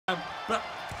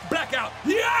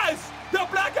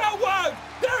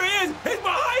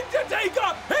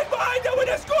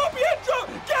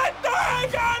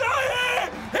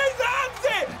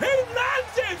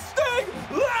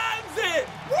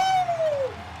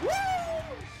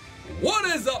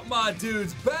is up, my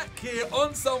dudes? Back here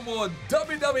on some more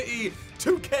WWE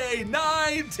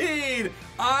 2K19.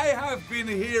 I have been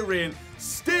hearing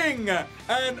Sting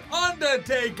and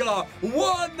Undertaker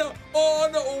one-on-one.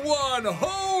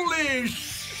 Holy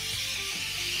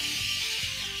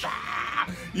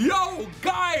Yo,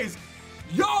 guys!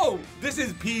 Yo, this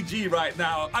is PG right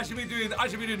now. I should be doing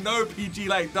no PG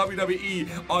like WWE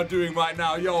are doing right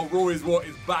now. Yo, Raw is what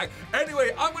is back.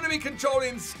 Anyway, I'm gonna be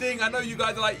controlling Sting. I know you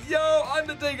guys are like, yo,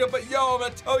 Undertaker, but yo, I'm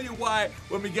gonna tell you why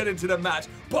when we get into the match.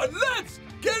 But let's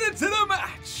get into the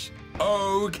match.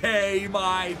 Okay,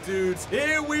 my dudes,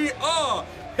 here we are.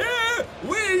 Here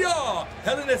we are.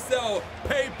 Hell in a Cell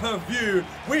pay-per-view.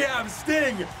 We have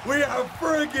Sting. We have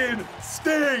friggin'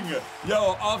 Sting.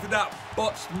 Yo, after that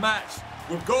botched match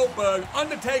with Goldberg,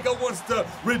 Undertaker wants to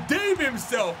redeem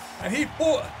himself, and he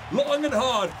fought long and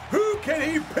hard. Who can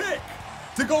he pick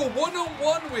to go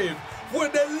one-on-one with for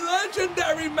the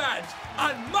legendary match?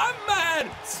 And my man,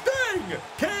 Sting,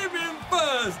 came in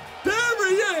first. There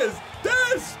he is.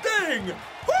 There's Sting.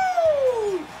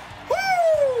 Woo!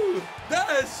 Woo!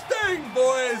 There's Sting,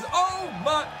 boys. Oh,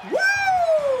 my.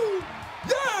 Woo!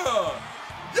 Yeah!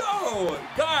 Yo,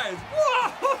 guys.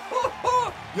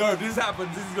 Yo, if this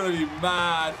happens, this is going to be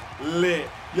mad lit.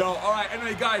 Yo, all right.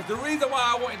 Anyway, guys, the reason why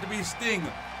I wanted to be Sting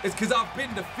is because I've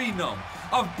been the Phenom.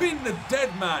 I've been the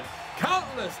Dead Man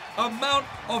countless amount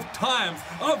of times.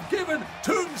 I've given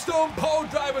tombstone pole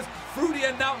drivers through the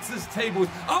announcers' tables.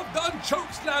 I've done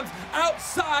choke slams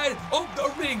outside of the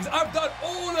rings. I've done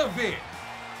all of it.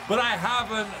 But I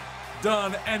haven't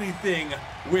done anything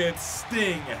with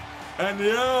Sting. And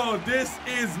yo, this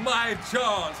is my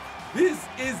chance. This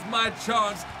is my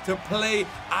chance to play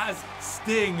as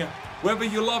Sting. Whether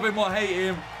you love him or hate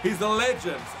him, he's a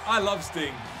legend. I love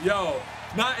Sting. Yo,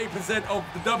 90% of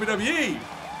the WWE,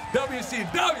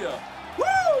 WCW,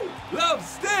 woo, love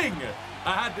Sting.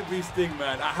 I had to be Sting,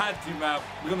 man. I had to, man.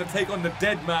 We're gonna take on the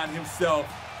Dead Man himself.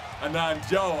 And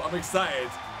yo, I'm excited.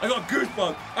 I got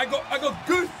goosebumps. I got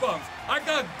goosebumps. I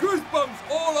got goosebumps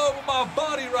all over my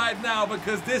body right now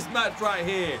because this match right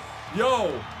here,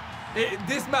 yo,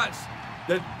 this match,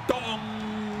 the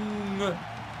dong.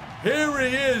 Here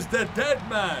he is, the Dead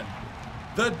Man.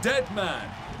 The Dead Man.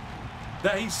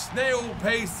 That he snail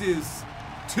paces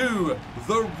to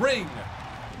the ring.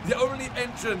 The only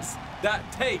entrance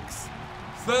that takes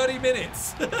 30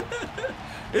 minutes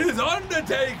is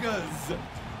Undertaker's.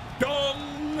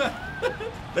 Dong!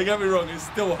 Don't get me wrong, it's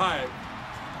still hype.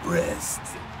 Rest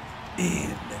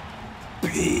in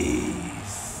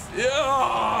peace.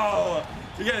 Yo!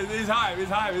 Yeah, it's hype, it's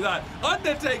hype, it's hype.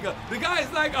 Undertaker, the guy's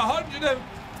like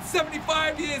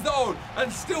 175 years old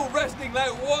and still wrestling.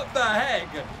 Like, what the heck?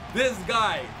 This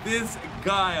guy,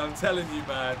 I'm telling you,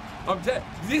 man.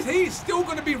 He's still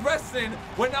gonna be wrestling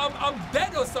when I'm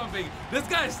dead or something. This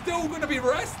guy's still gonna be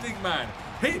wrestling, man.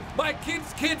 My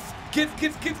kids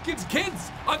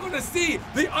are gonna see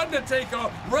the Undertaker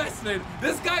wrestling.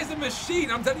 This guy's a machine.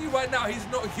 I'm telling you right now, he's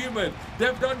not human.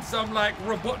 They've done some like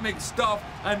robotic stuff,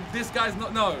 and this guy's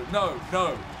not. No.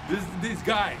 This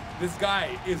guy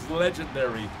is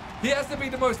legendary. He has to be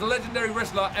the most legendary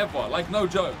wrestler ever. Like, no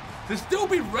joke. To still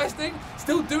be wrestling,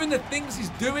 still doing the things he's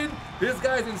doing, this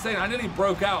guy's insane. I nearly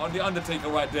broke out on the Undertaker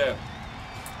right there,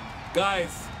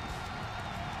 guys.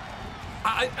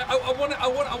 I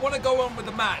want to go on with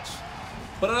the match,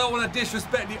 but I don't want to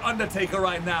disrespect the Undertaker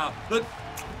right now. But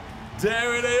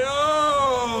there it is.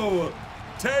 Oh,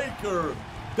 Taker.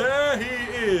 There he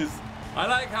is. I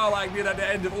like how, like, near at the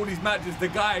end of all these matches, the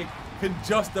guy can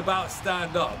just about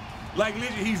stand up. Like,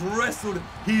 literally, he's wrestled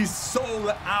his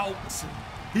soul out.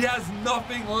 He has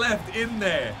nothing left in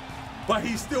there, but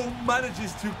he still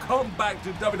manages to come back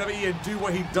to WWE and do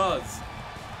what he does.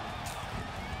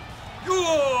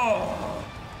 Oh,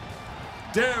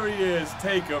 there he is,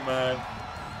 Taker, man.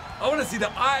 I want to see the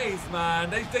eyes, man.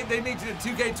 They need to do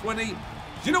 2K20. Do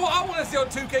you know what I want to see on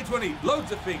 2K20?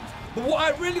 Loads of things. But what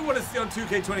I really want to see on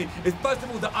 2K20 is, first of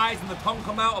all, the eyes and the tongue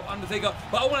come out of Undertaker.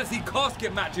 But I want to see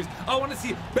casket matches. I want to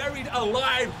see buried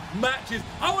alive matches.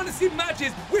 I want to see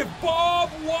matches with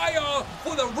barbed wire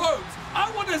for the ropes.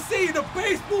 I want to see the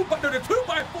baseball, but no, the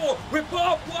 2x4 with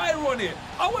barbed wire on it.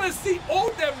 I want to see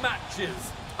all them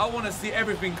matches. I want to see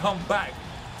everything come back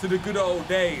to the good old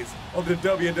days of the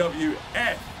WWF.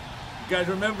 You guys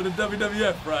remember the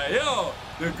WWF, right? Yo,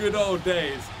 the good old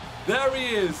days. There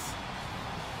he is.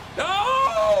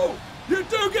 Oh! You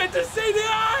do get to see the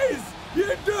eyes!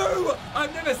 You do!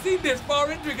 I've never seen this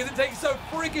far into it because it takes so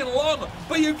freaking long,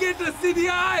 but you get to see the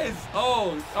eyes!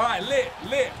 Oh, all right,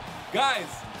 lit. Guys,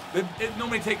 it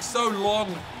normally takes so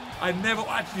long. I never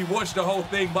actually watched the whole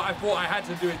thing, but I thought I had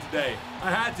to do it today.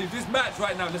 I had to. This match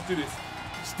right now, let's do this.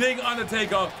 Sting,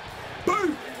 Undertaker.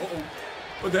 Boom. Uh-oh.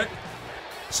 What the heck?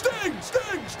 Sting,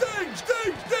 Sting, Sting,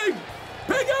 Sting, Sting.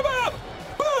 Pick him up.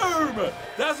 Boom.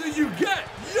 That's what you get.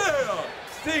 Yeah.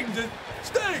 Sting, just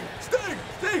Sting, Sting,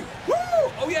 Sting. Woo.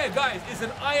 Oh, yeah, guys, it's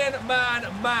an Iron Man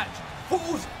match.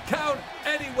 Falls count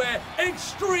anywhere.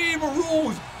 Extreme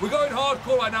rules. We're going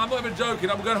hardcore right now. I'm not even joking.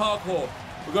 I'm going hardcore.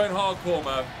 We're going hardcore,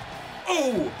 man.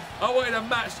 Oh, I wanted a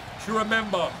match to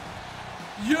remember.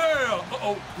 Yeah.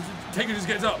 Uh-oh. Taker just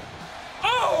gets up.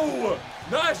 Oh,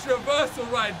 nice reversal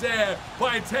right there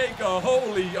by Taker.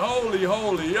 Holy, holy,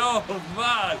 holy. Oh,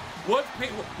 man. Once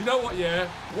people, you know what, yeah?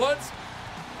 Once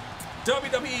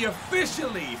WWE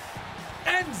officially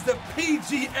ends the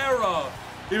PG era,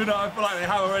 even though I feel like they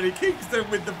have already Kingston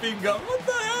with the finger. What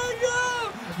the heck?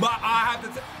 Yeah. But I have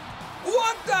to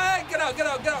what the heck? Get out, get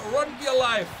out, get out. Run for your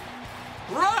life.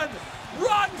 Run.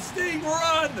 Run, Sting,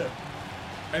 run.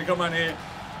 And come on here.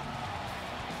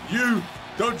 You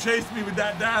don't chase me with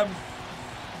that damn.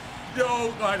 Yo,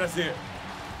 all right, that's it.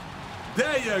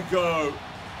 There you go.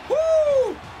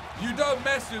 Woo! You don't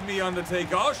mess with me,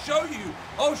 Undertaker. I'll show you.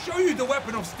 I'll show you the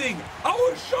weapon of Sting. I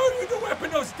will show you the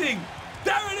weapon of Sting.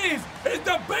 There it is. It's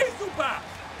the baseball bat.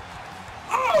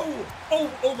 Oh! Oh,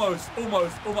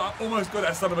 almost got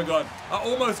that son of a gun. I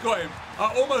almost got him.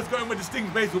 I almost got him with the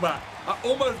Sting's baseball bat. I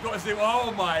almost got to see.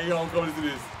 Oh my God, come to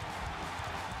this.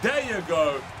 There you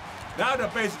go. Now the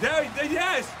base. There,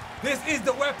 yes. This is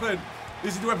the weapon.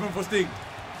 This is the weapon for Sting.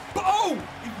 But, oh!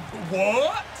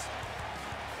 What?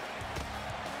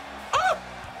 Oh!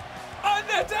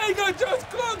 Undertaker just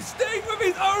clocked Sting with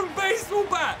his own baseball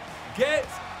bat. Get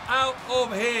out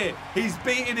of here. He's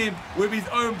beating him with his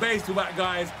own baseball bat,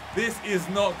 guys. This is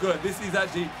not good. This is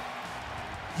actually...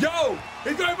 Yo!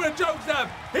 He's going for a choke slam.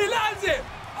 He lands it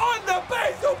on the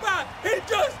baseball bat. He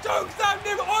just choke slammed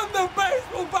him on the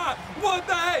baseball bat. What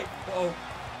the heck? Uh-oh.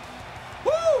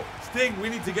 Woo! Sting, we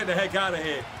need to get the heck out of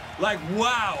here. Like,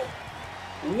 wow.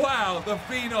 Wow, the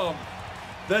Phenom.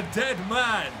 The dead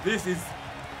man. This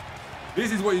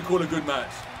is what you call a good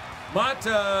match. My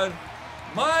turn.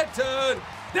 My turn.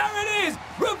 There it is!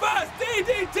 Reverse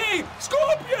DDT!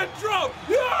 Scorpion drop!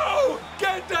 Yo!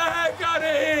 Get the heck out of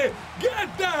here!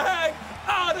 Get the heck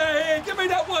out of here! Give me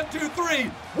that 1, 2, 3.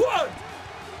 1,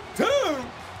 2.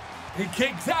 He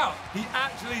kicks out. He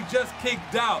actually just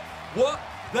kicked out. What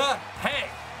the heck?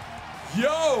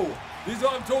 Yo! This is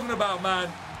what I'm talking about, man.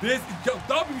 This is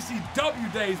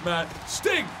WCW days, man.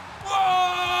 Sting!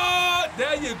 What?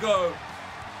 There you go.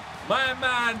 My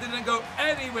man didn't go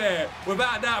anywhere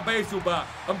without that baseball bat.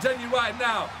 I'm telling you right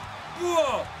now.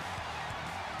 Whoa.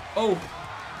 Oh.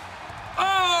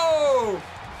 Oh.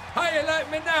 How you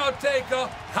like me now, Taker?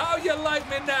 How you like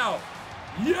me now?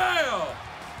 Yeah.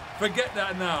 Forget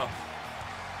that now.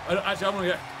 Actually, I'm gonna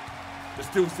get. It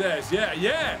still says, yeah,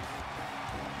 yeah.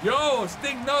 Yo,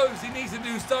 Sting knows he needs to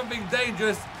do something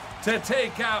dangerous to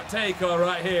take out Taker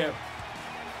right here.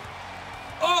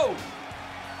 Oh.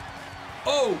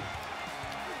 Oh.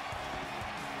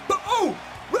 But, oh,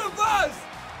 reverse!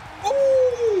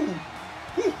 Ooh!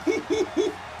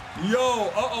 Yo,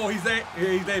 uh-oh, he's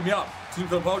laying me up.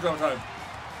 Tombstone pole driver time.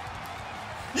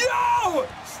 Yo!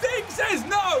 Sting says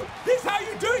no! This how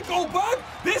you do it, Goldberg!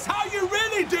 This how you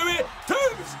really do it!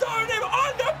 Tombstone him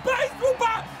on the baseball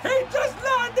bat! He just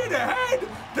landed head!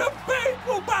 The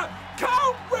baseball bat!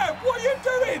 Count, ref! What are you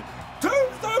doing?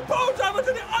 Tombstone pole driver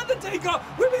to the Undertaker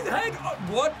with his head on.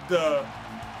 What the?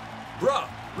 Bruh,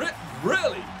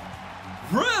 really?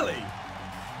 Really?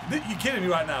 You kidding me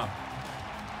right now?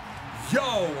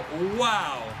 Yo,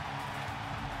 wow.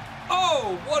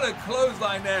 Oh, what a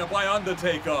clothesline there by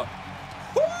Undertaker.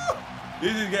 Woo!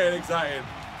 This is getting exciting.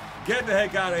 Get the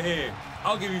heck out of here.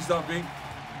 I'll give you something.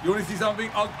 You want to see something?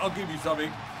 I'll give you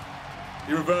something.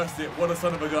 He reversed it. What a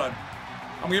son of a gun.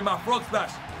 I'm going to get my frog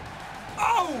splash.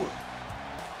 Oh!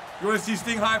 You want to see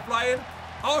Sting high flying?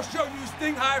 I'll show you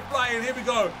Sting high flying. Here we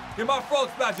go. Get my frog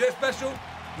splash. Yeah, special?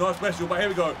 Not special, but here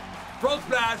we go. Frog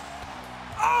splash.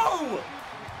 Oh!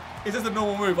 It's just a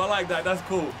normal move. I like that. That's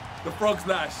cool. The frog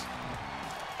splash.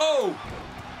 Oh!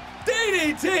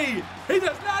 DDT! He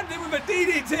just landed with a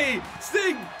DDT!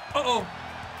 Sting! Uh-oh.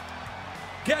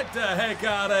 Get the heck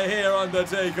out of here,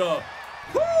 Undertaker.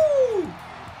 Woo!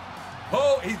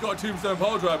 Oh, he's got a tombstone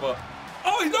pole driver.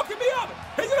 Oh, he's knocking me up!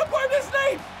 He's gonna put him to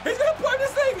sleep! He's gonna put him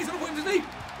to sleep! He's gonna put him to sleep!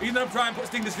 He's gonna try and put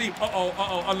Sting to sleep.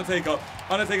 Uh-oh, Undertaker.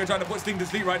 Undertaker trying to put Sting to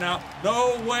sleep right now.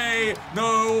 No way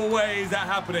is that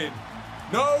happening.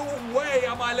 No way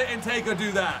am I letting Taker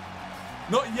do that.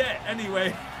 Not yet,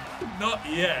 anyway. Not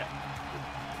yet.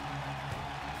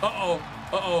 Uh-oh.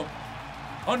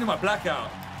 I want to do my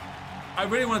blackout. I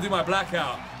really want to do my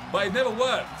blackout, but it never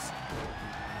works.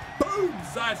 Boom!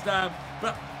 Side slam.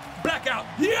 But blackout.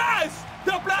 Yes!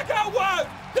 The blackout worked!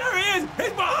 There he is!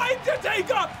 He's behind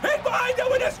Undertaker! He's behind him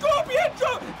with a scorpion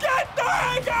drop! Get the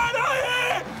heck out of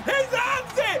here! He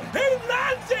lands it! He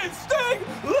lands it! Sting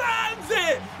lands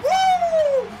it!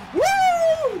 Woo!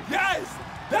 Woo! Yes!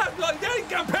 That's not, yeah, he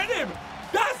can pin him!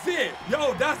 That's it!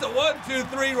 Yo, that's a 1, 2,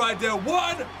 3 right there.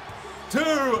 1, 2,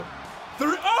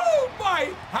 3. Oh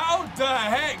my! How the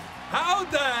heck? How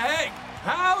the heck?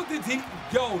 How did he?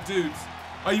 Yo, dudes,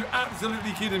 are you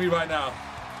absolutely kidding me right now?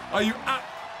 Are you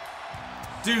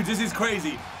Dude, this is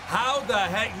crazy. How the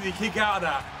heck did he kick out of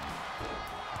that?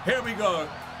 Here we go.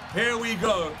 Here we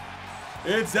go.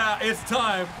 It's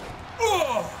time.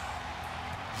 Oh!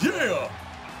 Yeah!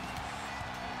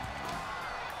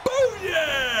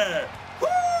 Booyah!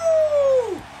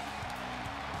 Woo!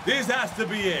 This has to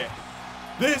be it.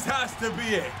 This has to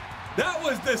be it. That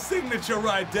was the signature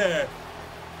right there.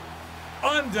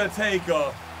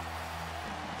 Undertaker.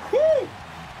 Woo!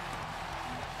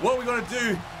 What are we gonna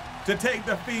do to take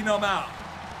the Phenom out?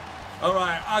 All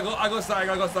right, I got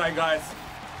something, guys.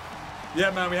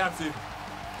 Yeah, man, we have to.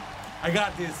 I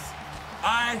got this.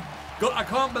 I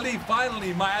can't believe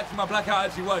finally my blackout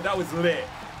actually worked. That was lit.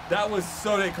 That was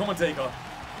so lit. Come on, Taker.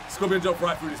 Scorpion jump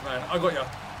right through this, man. I got ya.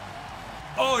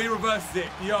 Oh, he reversed it.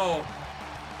 Yo.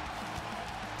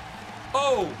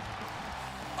 Oh.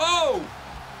 Oh.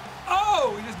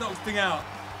 Oh, he just knocked Sting out.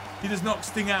 He just knocked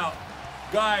Sting out.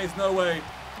 Guys, no way.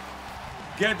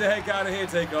 Get the heck out of here,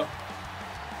 Taker.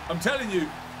 I'm telling you,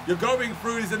 you're going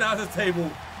through this announcer's table.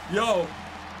 Yo.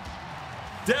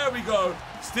 There we go.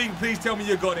 Sting, please tell me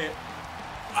you got it.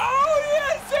 Oh,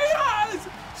 yes, he has.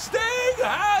 Sting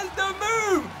has the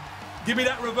move. Give me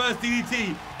that reverse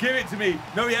DDT. Give it to me.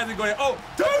 No, he hasn't got it. Oh,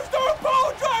 tombstone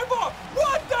pole driver.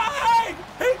 What the heck?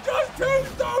 He just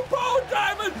tombstone pole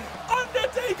driver.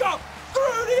 Undertaker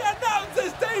through the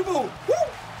announcer's table. Woo.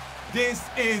 This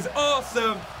is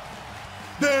awesome.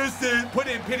 This is,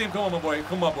 pin him, come on, my boy,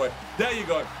 come on, boy. There you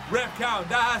go, ref count,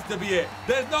 that has to be it.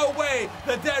 There's no way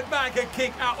the dead man can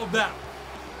kick out of that.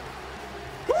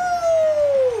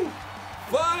 Woo!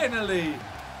 Finally,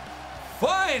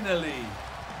 finally,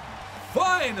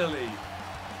 finally.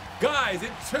 Guys,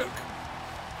 it took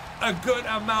a good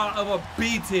amount of a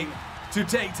beating to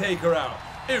take Taker out.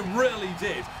 It really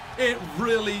did, it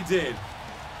really did.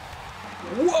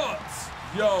 What?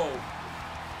 Yo.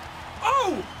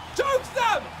 Oh!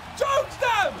 Chokeslam!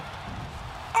 Chokeslam!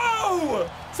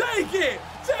 Oh! Take it!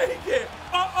 Take it!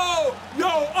 Uh-oh!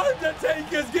 Yo,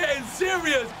 Undertaker's getting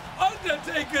serious!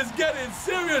 Undertaker's getting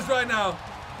serious right now!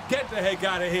 Get the heck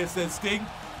out of here, says Sting.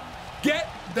 Get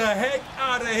the heck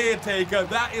out of here, Taker.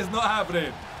 That is not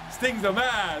happening. Sting's a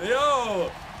man.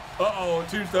 Yo! Uh-oh,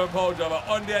 tombstone pole driver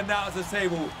on the announcer's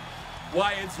table.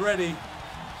 Wyatt's ready.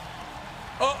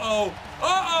 Uh-oh!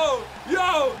 Uh-oh!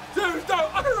 Yo! Tombstone!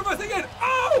 I can reverse again!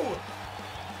 Oh!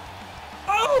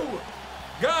 Oh!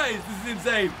 Guys, this is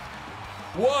insane.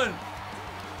 1,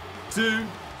 2.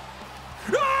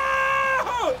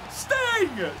 Oh!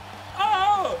 Sting!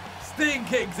 Oh! Sting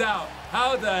kicks out.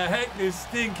 How the heck did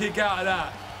Sting kick out of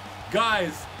that?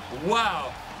 Guys,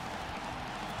 wow.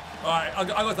 Alright, I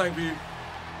got something for you.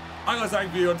 I got something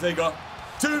for you, Undertaker.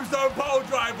 Tombstone pole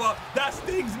driver. That's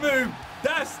Sting's move.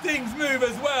 That's Sting's move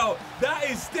as well. That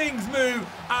is Sting's move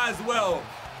as well.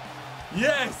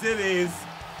 Yes, it is.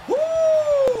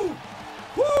 Woo!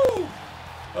 Woo!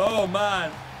 Oh,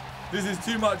 man. This is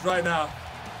too much right now.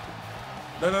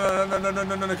 No.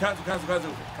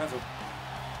 Cancel.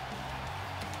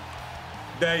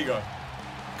 There you go.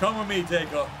 Come with me,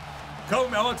 Taker. Come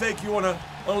with me. I want to take you on a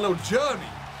little journey.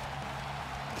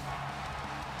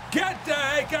 Get the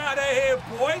heck out of here,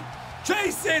 boy.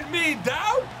 Chasing me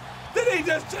down? Did he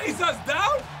just chase us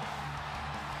down?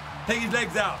 Take his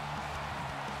legs out.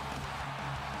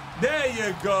 There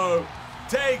you go.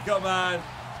 Taker, man.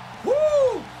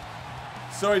 Woo!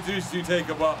 Sorry to you,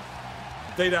 Taker, but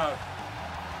stay down.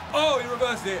 Oh, he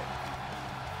reversed it.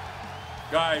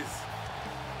 Guys,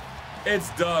 it's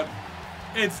done.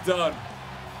 It's done.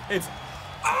 It's...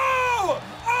 Oh!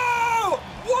 Oh!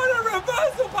 What a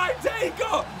reversal by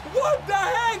Taker! What the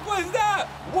heck was that?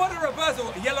 What a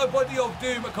reversal. Yellow body of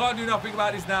doom. I can't do nothing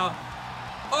about this now.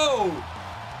 Oh!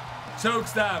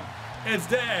 Chokeslam. It's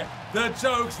there. The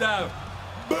chokeslam.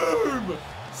 Boom!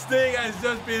 Sting has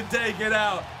just been taken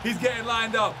out. He's getting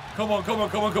lined up. Come on.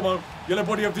 Yellow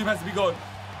body of doom has to be gone.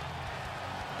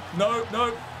 No.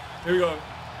 Here we go.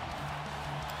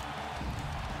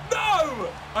 No!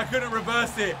 I couldn't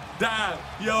reverse it. Damn.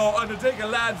 Yo, Undertaker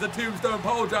lands the tombstone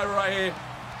pole driver right here.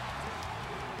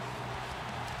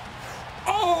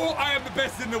 Oh! Oh, I am the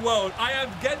best in the world.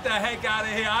 Get the heck out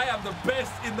of here. I am the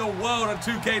best in the world on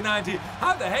 2K19.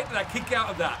 How the heck did I kick out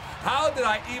of that? How did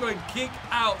I even kick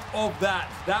out of that?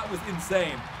 That was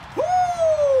insane.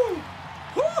 Woo!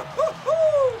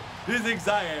 Woo-hoo-hoo! This is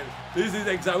exciting. This is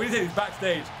exciting. We need to take this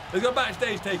backstage. Let's go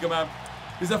backstage, Taker, man.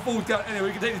 This is a full count. Anyway,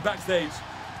 we can take this backstage.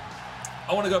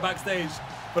 I want to go backstage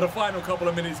for the final couple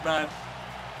of minutes, man.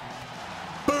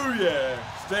 Booyah!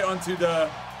 Straight onto the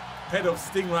head of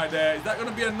Sting right there. Is that going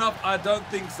to be enough? I don't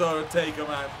think so, Taker,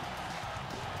 man.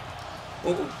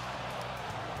 Uh-oh.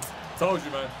 Told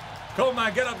you, man. Come on,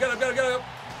 man. Get up, get up, get up, get up.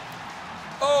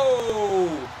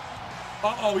 Oh!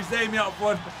 Uh-oh, he's laying me up for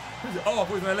one. Oh, I thought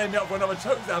he was going to lay me up for another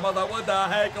choke slam. I was like, what the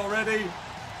heck already?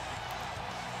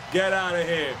 Get out of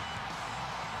here.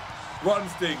 Run,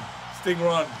 Sting. Sting,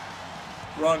 run.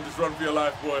 Run, just run for your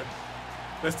life, boy.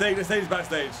 Let's take this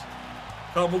backstage.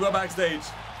 Come on, we'll go backstage.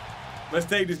 Let's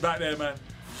take this back there, man.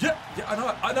 Yeah, I know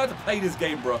how to play this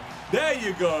game, bro. There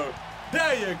you go.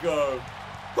 There you go.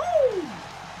 Woo!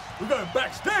 We're going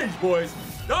backstage, boys.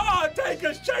 Oh,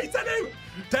 Taker's chasing him.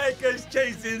 Taker's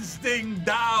chasing Sting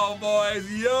down, boys.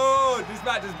 Yo, this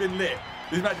match has been lit.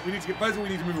 This match, we need to get, first of all, we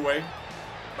need to move away.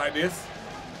 Like this.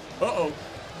 Uh-oh. All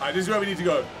right, this is where we need to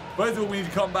go. First of all, we need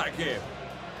to come back here.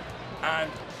 And,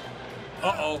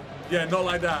 uh-oh. Yeah, not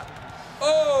like that.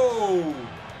 Oh!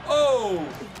 Oh!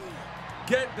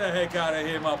 Get the heck out of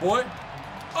here, my boy.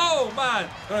 Oh, man.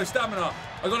 I got no stamina.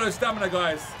 I got no stamina,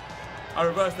 guys. I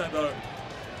reversed that, though.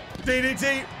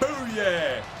 DDT.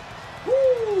 Booyah.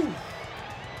 Woo!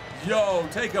 Yo,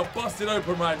 Taker busted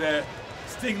open right there.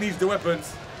 Sting needs the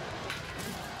weapons.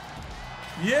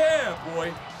 Yeah,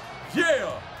 boy.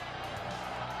 Yeah.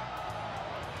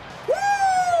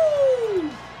 Woo!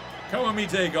 Come with me,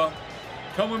 Taker.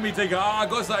 Come with me, Taker. I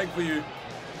got something for you.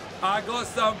 I got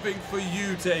something for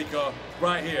you, Taker.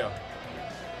 Right here.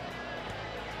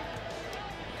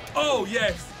 Oh,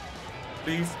 yes.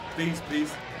 Please, please,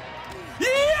 please.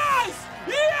 Yes!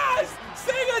 Yes!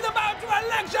 Sting is about to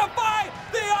electrify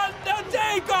the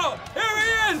Undertaker! Here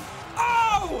he is!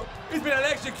 Oh! He's been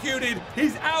electrocuted.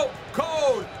 He's out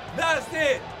cold. That's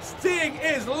it. Sting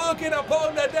is looking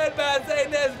upon the dead man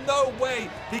saying there's no way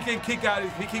he can kick out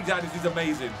this. If he kicks out this, he's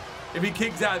amazing. If he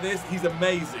kicks out this, he's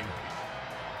amazing.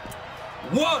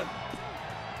 1,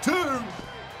 2,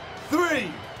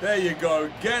 3. There you go.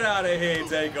 Get out of here,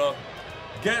 Taker.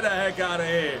 Get the heck out of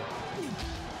here.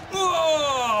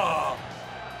 Oh!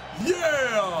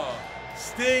 Yeah!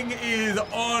 Sting is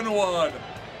on one.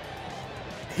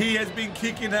 He has been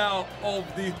kicking out of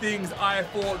the things I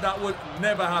thought that would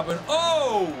never happen.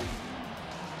 Oh!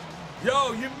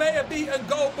 Yo, you may have beaten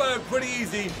Goldberg pretty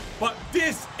easy, but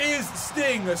this is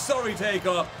Sting. Sorry,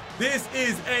 Taker. This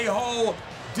is a whole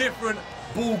different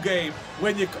ball game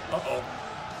when you... Uh-oh.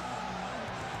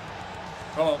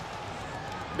 Come on.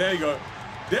 There you go.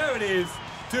 There it is.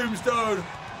 Tombstone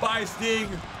by Sting.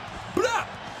 Blah!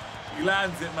 He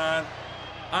lands it, man.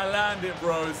 I land it,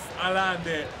 bros. I land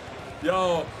it.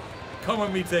 Yo, come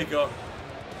with me, Taker.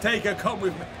 Taker, come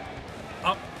with me.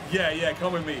 Yeah,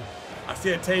 come with me. I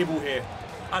see a table here.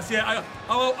 I see it. I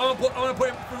want to put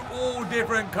him through all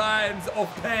different kinds of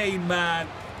pain, man.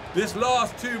 This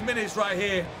last 2 minutes right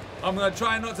here, I'm going to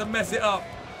try not to mess it up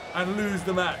and lose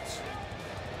the match.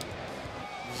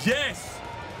 Yes!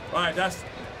 Right, that's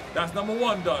number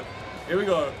 1 done. Here we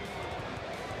go.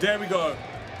 There we go.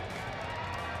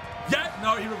 Yeah,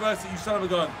 no, he reversed it, you son of a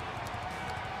gun.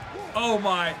 Oh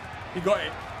my, he got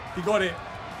it. He got it.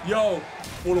 Yo,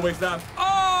 all the way slam.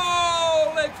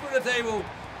 Oh, legs through the table.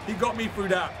 He got me through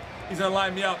that. He's gonna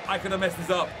line me up. I could have messed this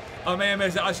up. I may have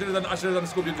messed it. I should have done a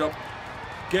scorpion drop.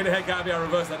 Get the heck out of me. I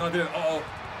reversed that. No, I didn't. Uh-oh.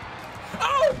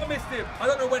 Oh, I missed it. I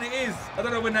don't know when it is. I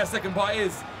don't know when that second part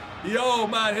is. Yo,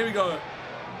 man, here we go.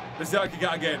 Let's see how I can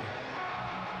get again.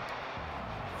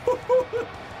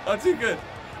 I'm too good.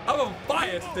 I'm on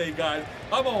fire today, guys.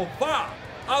 I'm on fire.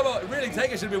 Really,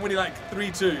 Taker should have been winning like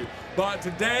 3-2. But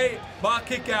today, my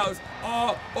kickouts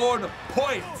are on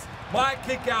point. My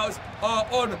kickouts are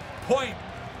on point.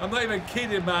 I'm not even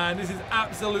kidding, man. This is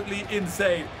absolutely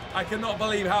insane. I cannot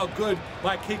believe how good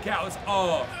my kickouts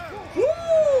are.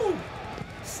 Woo!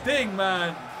 Sting,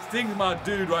 man. Sting's my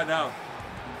dude right now.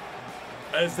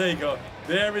 There's Taker.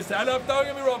 There is. Don't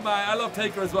get me wrong, man. I love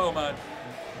Taker as well, man.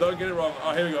 Don't get it wrong.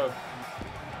 Oh, here we go.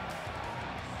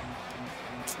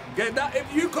 Get that.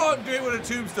 If you can't do it with a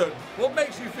tombstone, what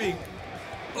makes you think?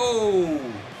 Oh,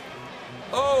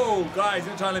 guys, he's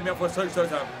gonna try and let me up for a toe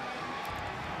time.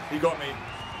 He got me.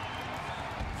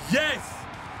 Yes,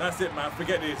 that's it, man.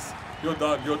 Forget this. You're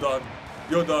done. You're done.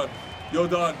 You're done. You're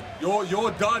done.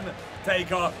 You're done,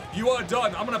 Taker. You are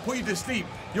done. I'm gonna put you to sleep.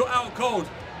 You're out cold.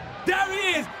 There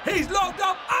he is. He's locked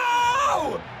up.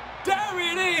 Oh! There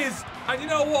it is. And you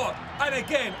know what? And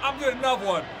again, I'm doing another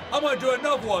one. I'm going to do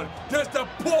another one just to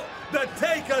put the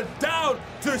Taker down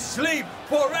to sleep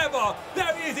forever.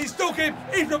 There he is. He's stalking.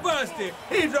 He's reversed it.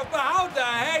 How the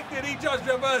heck did he just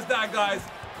reverse that, guys?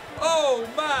 Oh,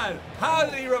 man. How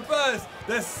did he reverse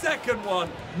the second one?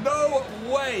 No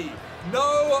way.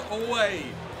 No way.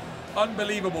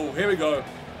 Unbelievable. Here we go.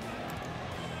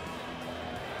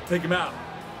 Take him out.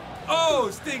 Oh,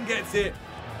 Sting gets it.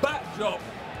 Backdrop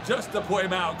just to put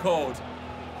him out cold.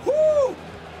 Woo!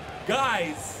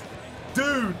 Guys,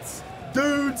 dudes,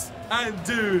 and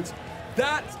dudes.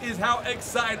 That is how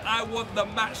excited I want the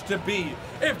match to be.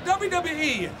 If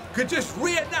WWE could just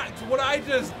reenact what I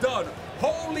just done,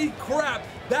 holy crap,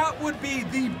 that would be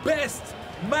the best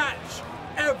match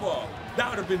ever. That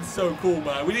would have been so cool,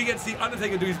 man. We didn't get to see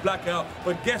Undertaker do his blackout,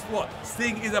 but guess what?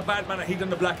 Sting is a bad man and he done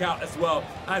the blackout as well.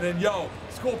 And then, yo,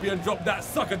 Scorpion dropped that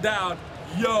sucker down.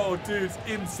 Yo, dudes,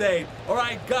 insane. All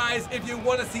right, guys, if you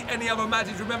want to see any other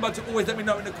matches, remember to always let me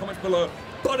know in the comments below.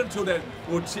 But until then,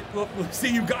 we'll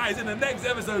see you guys in the next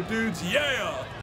episode, dudes. Yeah!